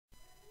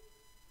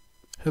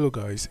Hello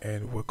guys,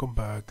 and welcome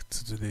back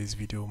to today's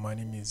video. My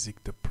name is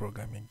Zeke, the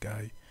programming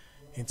guy.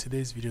 In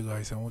today's video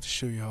guys, I want to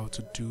show you how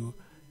to do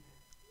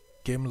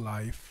game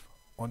live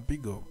on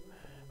Bigo.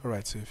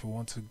 Alright, so if you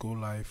want to go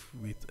live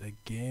with a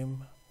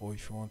game, or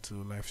if you want to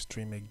live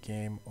stream a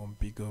game on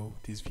Bigo,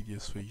 this video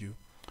is for you.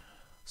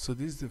 So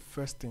this is the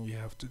first thing you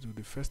have to do.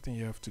 The first thing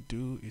you have to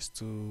do is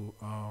to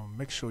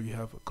make sure you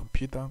have a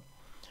computer.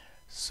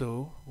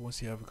 So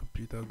once you have a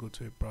computer, go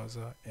to a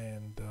browser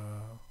and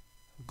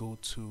go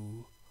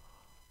to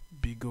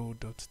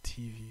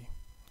bigo.tv.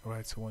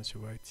 Alright, so once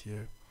you're right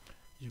here,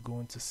 you're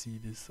going to see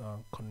this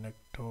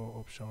connector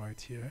option right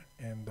here,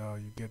 and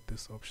you get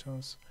these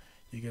options.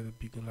 You get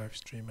a Bigo live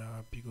streamer,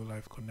 Bigo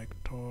live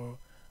connector,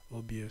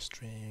 OBS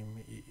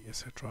stream,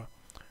 etc.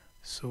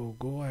 So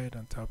go ahead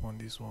and tap on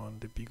this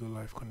one, the Bigo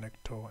live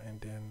connector, and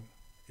then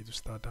it will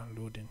start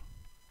downloading.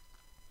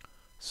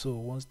 So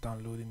once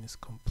downloading is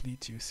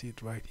complete, you see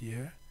it right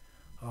here.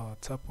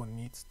 Tap on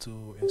it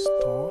to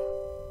install.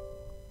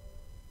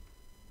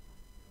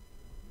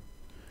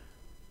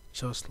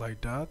 Just like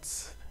that,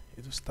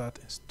 it will start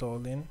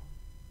installing.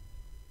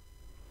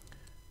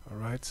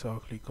 Alright, so I'll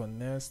click on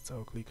next,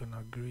 I'll click on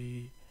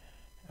agree,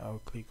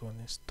 I'll click on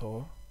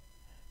install.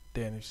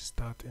 Then it will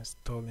start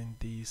installing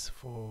this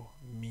for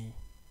me.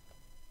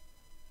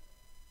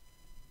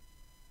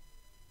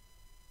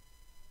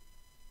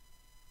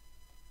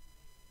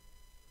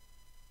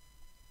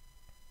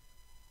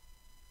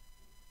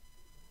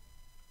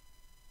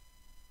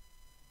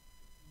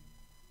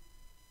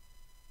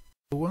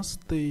 Once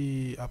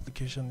the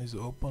application is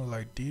open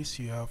like this,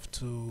 you have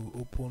to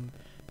open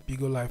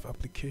Bigo Live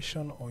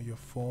application on your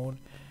phone,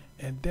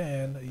 and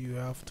then you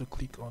have to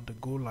click on the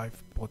Go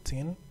Live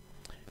button.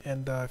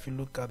 And if you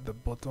look at the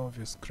bottom of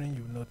your screen,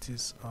 you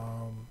notice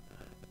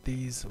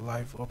these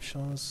live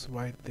options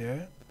right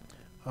there.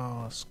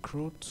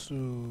 Scroll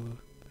to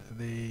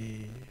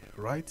the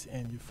right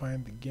and you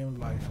find the Game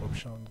Live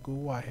option.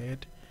 Go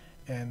ahead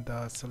and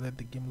select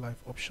the Game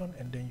Live option,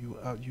 and then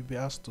you'll be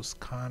asked to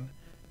scan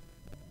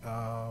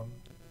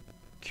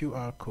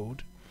QR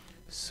code.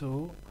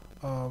 So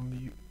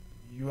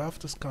you have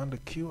to scan the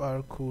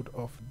QR code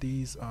of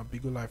these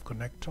Bigo Live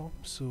connector.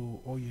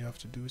 So all you have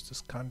to do is to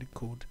scan the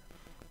code,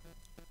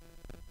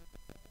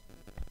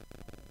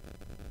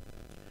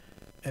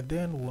 and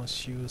then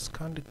once you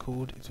scan the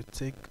code, it will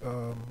take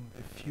a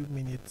few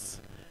minutes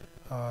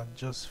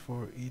just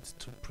for it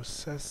to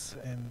process,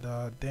 and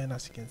then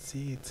as you can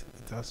see, it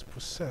has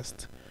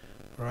processed.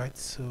 Right,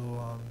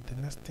 so the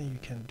next thing you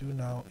can do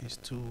now is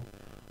to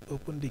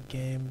open the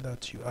game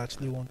that you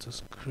actually want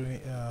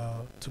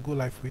to go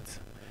live with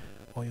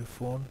on your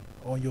phone,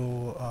 on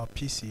your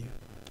PC.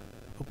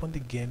 Open the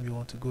game you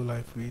want to go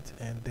live with,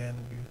 and then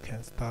you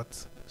can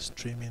start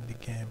streaming the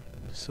game.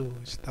 So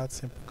it's that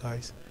simple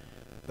guys.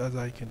 That's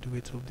how you can do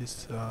it. Hope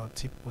this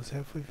tip was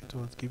helpful. If it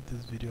was, give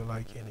this video a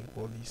like, and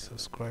equally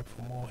subscribe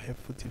for more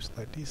helpful tips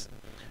like this.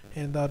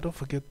 And don't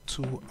forget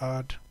to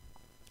add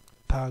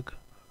tag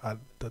at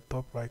the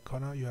top right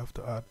corner. You have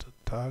to add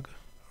tag.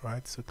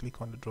 Right, so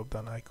click on the drop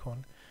down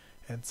icon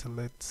and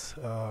select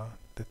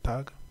the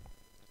tag.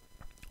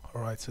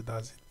 Alright, so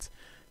that's it.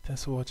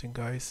 Thanks for watching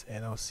guys,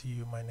 and I'll see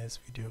you in my next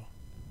video.